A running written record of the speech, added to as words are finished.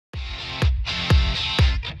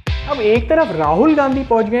अब एक तरफ राहुल गांधी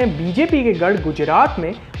पहुंच गए बीजेपी के गढ़ गुजरात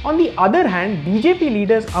में, on the other hand BJP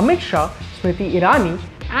leaders Amit Shah, Smriti Irani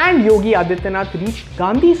and Yogi Adityanath reached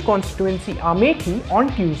Gandhi's constituency Amethi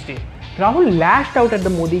on Tuesday. Rahul lashed out at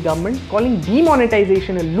the Modi government, calling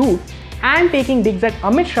demonetization a loot and taking digs at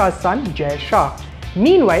Amit Shah's son Jai Shah.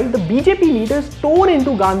 Meanwhile, the BJP leaders tore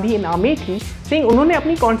into Gandhi in Amethi, saying उन्होंने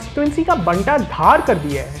अपनी constituency का बंटा धार कर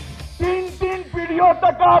दिया है। 3 पीढ़ियों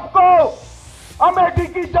तक आपको अमेठी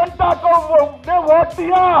की जनता को ने वोट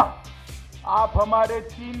दिया, आप हमारे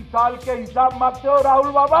 3 साल के हिसाब मांगते हो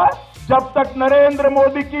राहुल बाबा? जब तक नरेंद्र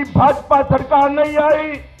मोदी की भाजपा सरकार नहीं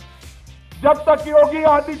आई, जब तक योगी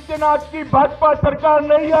आदित्यनाथ की भाजपा सरकार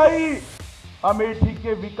नहीं आई, अमेठी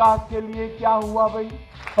के विकास के लिए क्या हुआ भाई?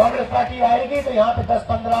 कांग्रेस पार्टी आएगी तो यहाँ पे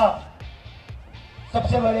 10-15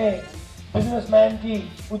 सबसे बड़े बिजनेसमैन की,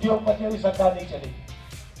 उद्योगपतियों की सरकार नहीं चलेगी।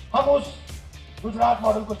 हम उस गुजरात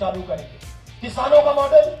मॉडल को चालू करेंगे, किसानों का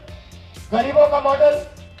मॉडल, गरीबों का मॉडल,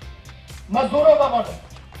 मजदूरों का मॉडल,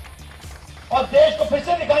 और देश को फिर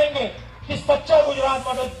से दिखाएंगे कि सच्चा गुजरात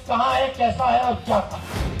मॉडल कहां है, कैसा है और क्या था।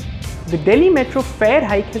 The Delhi Metro fare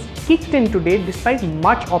hike has kicked in today despite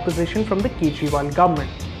much opposition from the Kejriwal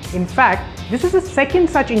government. In fact, this is the second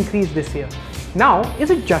such increase this year. Now, is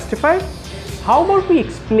it justified? How about we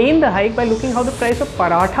explain the hike by looking how the price of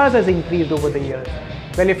parathas has increased over the years?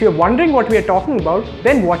 Well, if you're wondering what we are talking about,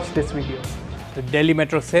 then watch this video. The Delhi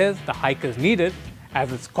Metro says the hike is needed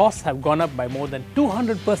as its costs have gone up by more than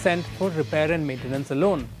 200% for repair and maintenance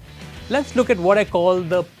alone. Let's look at what I call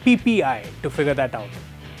the PPI to figure that out.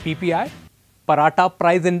 PPI, Paratha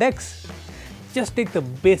Price Index. Just take the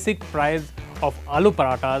basic price of aloo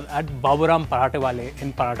parathas at Baburam Parathewale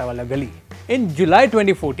in Parathewala Gali. In July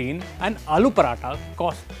 2014, an aloo paratha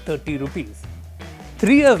cost 30 rupees.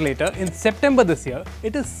 3 years later, in September this year,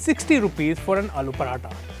 it is 60 rupees for an aloo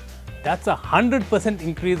paratha. That's a 100%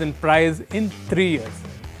 increase in price in 3 years.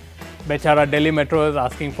 Bechara Delhi Metro is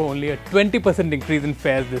asking for only a 20% increase in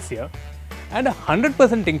fares this year and a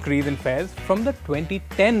 100% increase in fares from the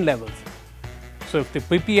 2010 levels. So if the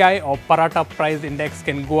PPI or Paratha Price Index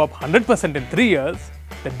can go up 100% in 3 years,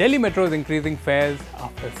 the Delhi Metro is increasing fares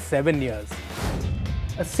after 7 years.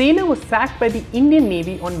 A sailor was sacked by the Indian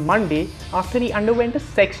Navy on Monday after he underwent a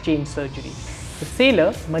sex change surgery. The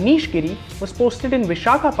sailor, Manish Giri, was posted in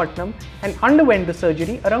Vishakhapatnam and underwent the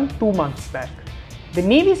surgery around 2 months back. The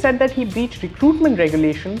Navy said that he breached recruitment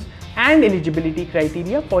regulations and eligibility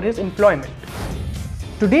criteria for his employment.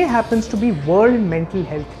 Today happens to be World Mental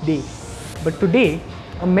Health Day. But today,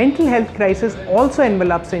 a mental health crisis also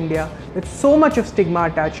envelops India with so much of stigma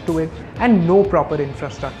attached to it and no proper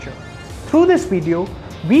infrastructure. Through this video,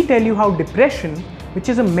 we tell you how depression, which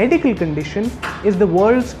is a medical condition, is the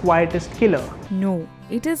world's quietest killer. No,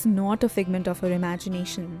 it is not a figment of our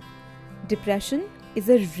imagination. Depression is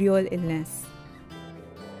a real illness.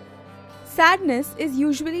 Sadness is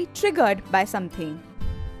usually triggered by something.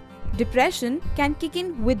 Depression can kick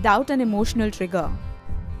in without an emotional trigger.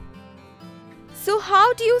 So how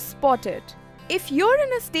do you spot it? If you're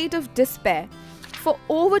in a state of despair for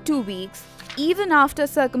over 2 weeks, even after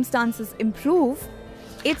circumstances improve,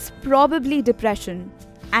 it's probably depression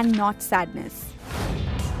and not sadness.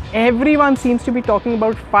 Everyone seems to be talking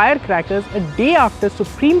about firecrackers a day after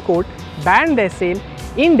Supreme Court banned their sale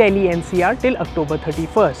in Delhi NCR till October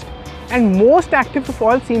 31st. And most active of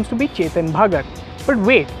all seems to be Chetan Bhagat. But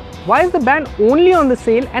wait, why is the ban only on the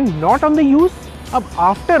sale and not on the use?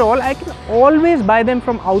 After all, I can always buy them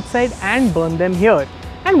from outside and burn them here.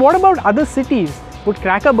 And what about other cities? Would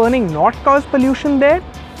cracker burning not cause pollution there?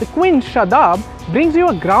 The Quint Shadab brings you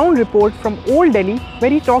a ground report from Old Delhi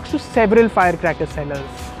where he talks to several firecracker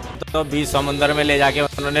sellers. तो बीच समुद्र में ले जाके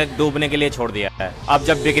उन्होंने डूबने के लिए छोड़ दिया है। अब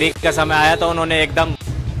जब बिक्री का समय आया तो उन्होंने एकदम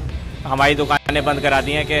हमारी दुकानें बंद करा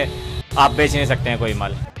दी हैं कि आप बेच नहीं सकते हैं कोई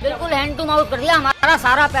माल। बिल्कुल हैंड टू माउथ कर दिया। हमारा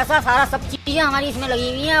सारा पैसा, सारा सब चीजें हमारी इसमें लगी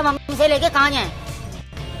हुई हैं। अब हम इसे लेके कहाँ जाएं?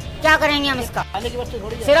 क्या करेंगे हम इसका?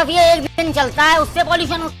 सिर्फ ये एक दिन चलता है, उससे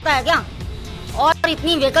पॉल्यूशन होता है क्या? और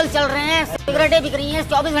इतनी व्हीकल चल रहे हैं, सिगरेटें बिक रही हैं,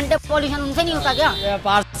 24 घंटे पॉल्यूशन उनसे नहीं होता क्या?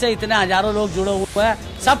 व्यापार से इतने हजारों लोग जुड़े हुए हैं,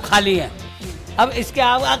 सब खाली हैं। अब इसके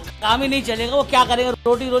काम ही नहीं चलेगा, वो क्या करेंगे?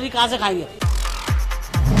 रोटी कहाँ से खाएंगे?